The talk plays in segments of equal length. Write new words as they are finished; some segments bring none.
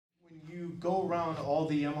go around all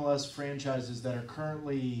the MLS franchises that are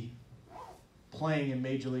currently playing in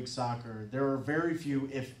Major League Soccer, there are very few,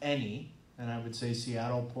 if any, and I would say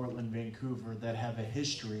Seattle, Portland, Vancouver, that have a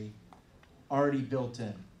history already built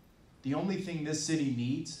in. The only thing this city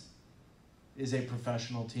needs is a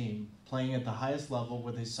professional team playing at the highest level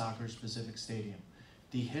with a soccer-specific stadium.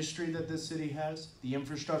 The history that this city has, the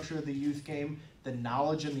infrastructure of the youth game, the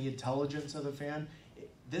knowledge and the intelligence of the fan,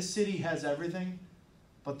 this city has everything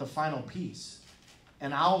but the final piece.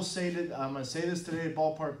 And I'm going to say this today at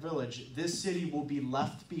Ballpark Village, this city will be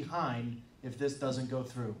left behind if this doesn't go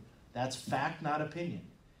through. That's fact, not opinion.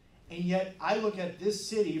 And yet, I look at this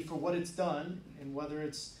city for what it's done, and whether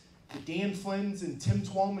it's the Dan Flynn's and Tim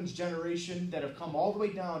Twellman's generation that have come all the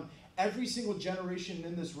way down, every single generation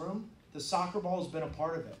in this room, the soccer ball has been a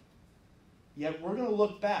part of it. Yet we're going to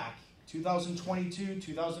look back, 2022,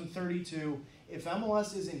 2032, if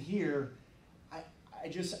MLS isn't here,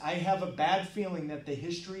 I have a bad feeling that the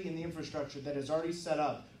history and the infrastructure that is already set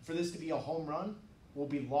up for this to be a home run will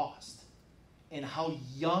be lost. And how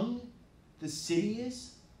young the city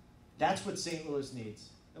is, that's what St. Louis needs.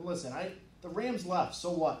 And listen, the Rams left, so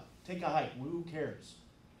what? Take a hike, who cares?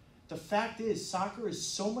 The fact is, soccer is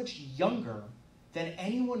so much younger than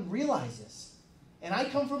anyone realizes. And I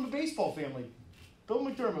come from a baseball family. Bill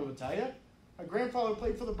McDermott would tell you. My grandfather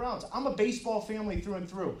played for the Browns. I'm a baseball family through and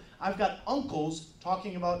through. I've got uncles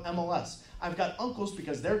talking about MLS. I've got uncles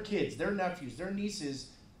because their kids, their nephews, their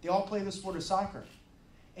nieces, they all play the sport of soccer.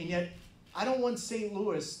 And yet, I don't want St.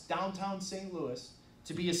 Louis, downtown St. Louis,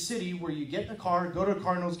 to be a city where you get in a car, go to a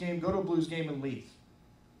Cardinals game, go to a Blues game, and leave.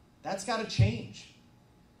 That's got to change.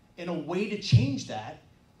 And a way to change that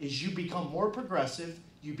is you become more progressive,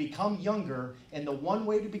 you become younger, and the one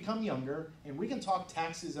way to become younger, and we can talk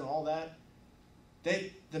taxes and all that,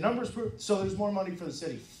 the numbers prove, so there's more money for the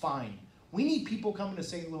city. Fine. We need people coming to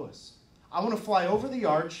St. Louis. I want to fly over the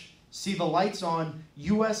arch, see the lights on,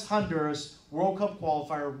 U.S.-Honduras World Cup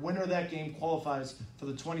qualifier, winner of that game qualifies for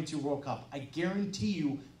the 22 World Cup. I guarantee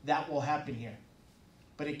you that will happen here.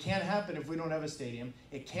 But it can't happen if we don't have a stadium.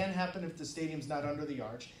 It can't happen if the stadium's not under the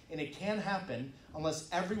arch. And it can't happen unless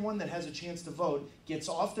everyone that has a chance to vote gets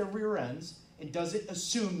off their rear ends and doesn't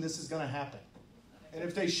assume this is going to happen. And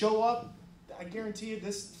if they show up, I guarantee you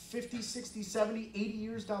this 50, 60, 70, 80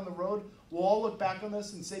 years down the road, we'll all look back on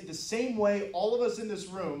this and say the same way all of us in this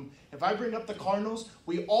room, if I bring up the Cardinals,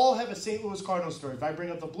 we all have a St. Louis Cardinals story. If I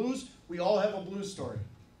bring up the Blues, we all have a Blues story.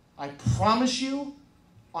 I promise you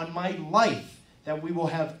on my life that we will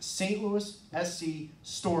have St. Louis SC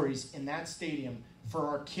stories in that stadium for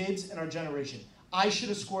our kids and our generation. I should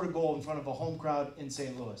have scored a goal in front of a home crowd in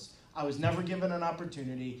St. Louis. I was never given an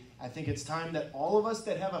opportunity. I think it's time that all of us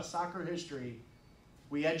that have a soccer history,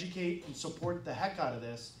 we educate and support the heck out of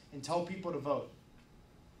this and tell people to vote.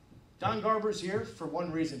 Don Garber's here for one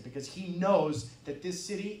reason, because he knows that this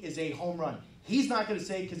city is a home run. He's not going to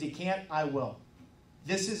say because he can't, I will.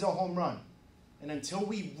 This is a home run. And until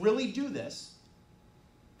we really do this,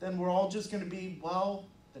 then we're all just going to be, well,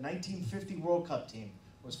 the 1950 World Cup team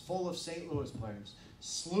was full of St. Louis players.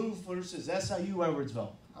 SLU versus SIU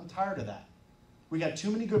Edwardsville. I'm tired of that. We got too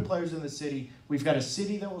many good players in the city. We've got a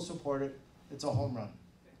city that will support it. It's a home run.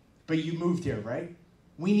 But you moved here, right?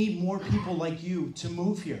 We need more people like you to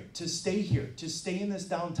move here, to stay in this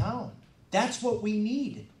downtown. That's what we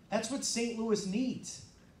need. That's what St. Louis needs.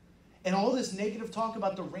 And all this negative talk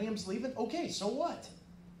about the Rams leaving, okay, so what?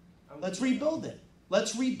 Let's rebuild it.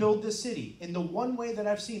 Let's rebuild this city. In the one way that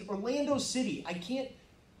I've seen, Orlando City,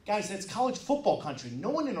 guys, that's college football country. No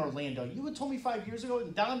one in Orlando. You had told me 5 years ago,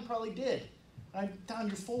 and Don probably did. Don,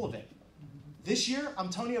 you're full of it. This year, I'm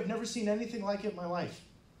telling you, I've never seen anything like it in my life.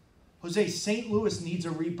 Jose, St. Louis needs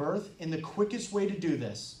a rebirth, and the quickest way to do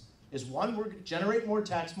this is, one, we're going to generate more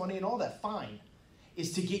tax money and all that, fine,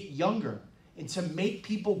 is to get younger and to make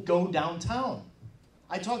people go downtown.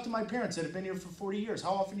 I talked to my parents that have been here for 40 years. How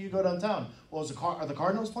often do you go downtown? Well, are the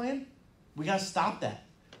Cardinals playing? We got to stop that.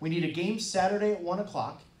 We need a game Saturday at 1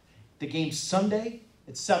 o'clock. The game Sunday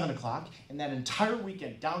at 7 o'clock, and that entire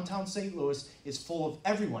weekend, downtown St. Louis is full of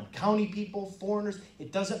everyone, county people, foreigners,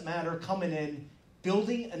 it doesn't matter, coming in,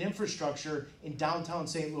 building an infrastructure in downtown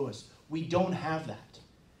St. Louis. We don't have that.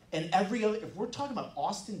 And if we're talking about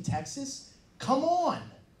Austin, Texas, come on.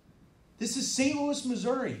 This is St. Louis,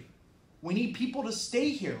 Missouri. We need people to stay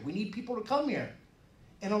here. We need people to come here.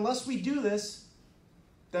 And unless we do this,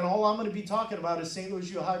 then all I'm going to be talking about is St.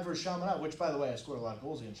 Louis U High versus Chaminade, which, by the way, I scored a lot of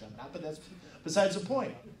goals against Chaminade, but that's besides the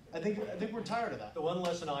point. I think we're tired of that. The one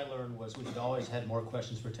lesson I learned was we could always had more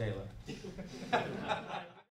questions for Taylor.